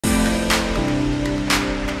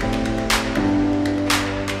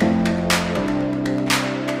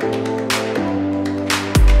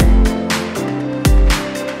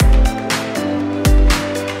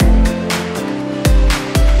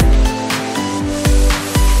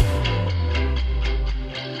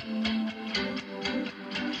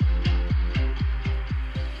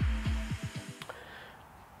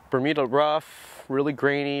Bermuda Rough, really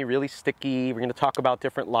grainy, really sticky. We're going to talk about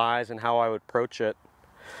different lies and how I would approach it.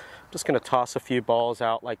 I'm just going to toss a few balls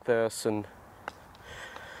out like this, and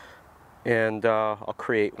I'll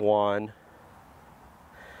create one.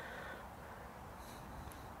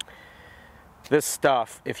 This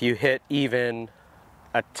stuff, if you hit even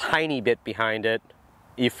a tiny bit behind it,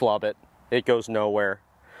 you flub it. It goes nowhere.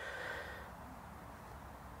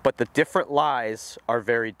 But the different lies are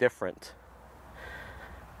very different.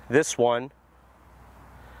 This one,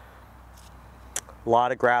 a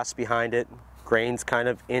lot of grass behind it, grains kind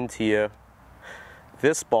of into you.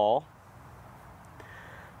 This ball,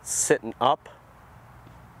 sitting up,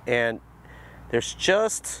 and there's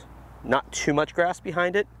just not too much grass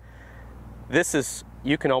behind it. This is,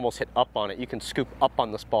 you can almost hit up on it. You can scoop up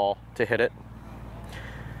on this ball to hit it.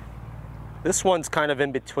 This one's kind of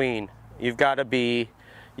in between. You've got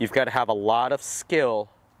to have a lot of skill.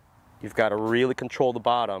 You've got to really control the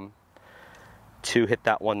bottom to hit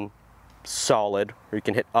that one solid, or you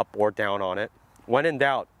can hit up or down on it. When in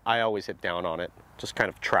doubt, I always hit down on it. Just kind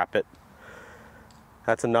of trap it.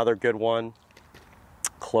 That's another good one.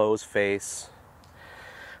 Close face.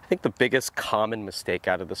 I think the biggest common mistake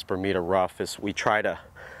out of this Bermuda Rough is we try to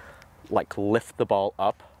like lift the ball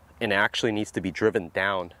up, and it actually needs to be driven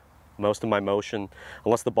down. Most of my motion,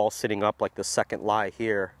 unless the ball's sitting up like the second lie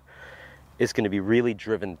here, is going to be really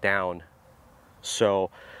driven down. So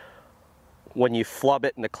when you flub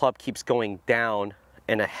it and the club keeps going down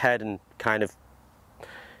and ahead, and kind of,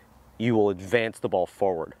 you will advance the ball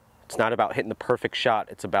forward. It's not about hitting the perfect shot,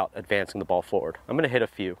 it's about advancing the ball forward. I'm going to hit a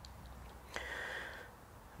few.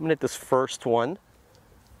 I'm going to hit this first one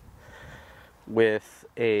with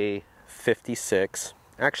a 56.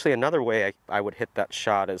 Actually, another way I would hit that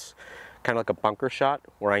shot is kind of like a bunker shot,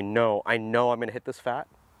 where I know I'm going to hit this fat.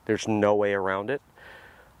 There's no way around it.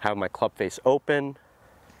 Have my club face open,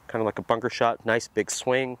 kind of like a bunker shot, nice big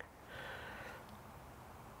swing.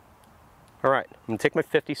 All right, I'm going to take my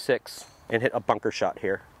 56 and hit a bunker shot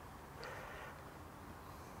here.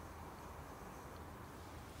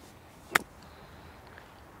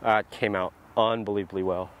 It came out unbelievably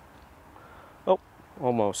well. Oh,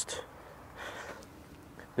 almost.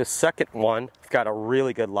 This second one, I've got a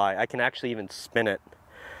really good lie. I can actually even spin it.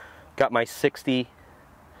 Got my 60.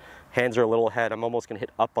 Hands are a little ahead. I'm almost going to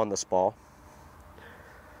hit up on this ball.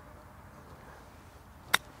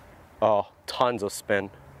 Oh, tons of spin.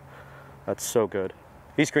 That's so good.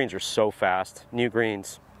 These greens are so fast. New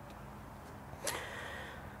greens.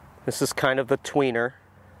 This is kind of the tweener.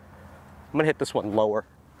 I'm going to hit this one lower.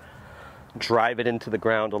 Drive it into the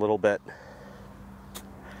ground a little bit.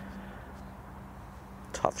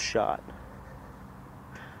 Tough shot.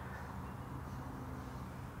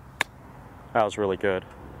 That was really good.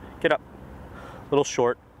 Get up. A little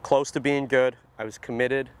short. Close to being good. I was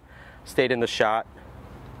committed. Stayed in the shot.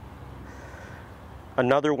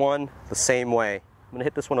 Another one the same way. I'm going to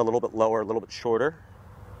hit this one a little bit lower, a little bit shorter.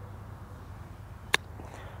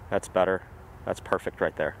 That's better. That's perfect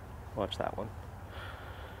right there. Watch that one.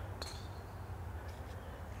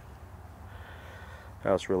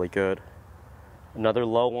 That was really good. Another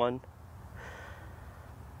low one.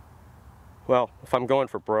 Well, if I'm going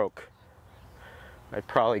for broke, I'd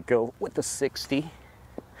probably go with the 60.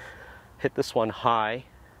 Hit this one high.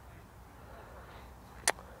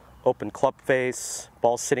 Open club face.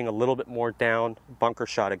 Ball sitting a little bit more down. Bunker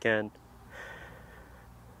shot again.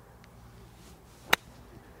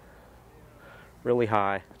 Really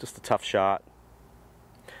high. Just a tough shot.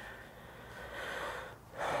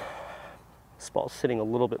 This ball's sitting a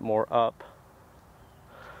little bit more up.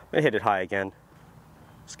 I'm going to hit it high again.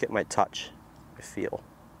 Just get my touch, my feel.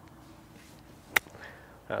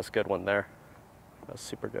 That was a good one there. That was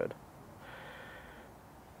super good.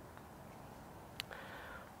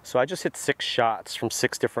 So I just hit 6 shots from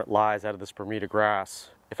 6 different lies out of this Bermuda grass.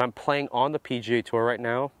 If I'm playing on the PGA Tour right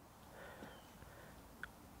now,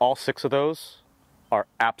 all 6 of those are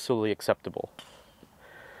absolutely acceptable.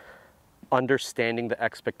 Understanding the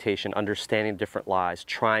expectation, understanding different lies,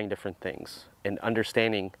 trying different things, and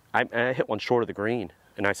understanding. I hit one short of the green,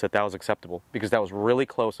 and I said that was acceptable because that was really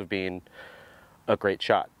close of being a great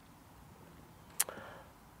shot.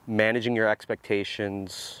 Managing your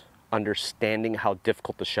expectations, understanding how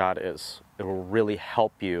difficult the shot is, it will really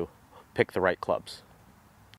help you pick the right clubs.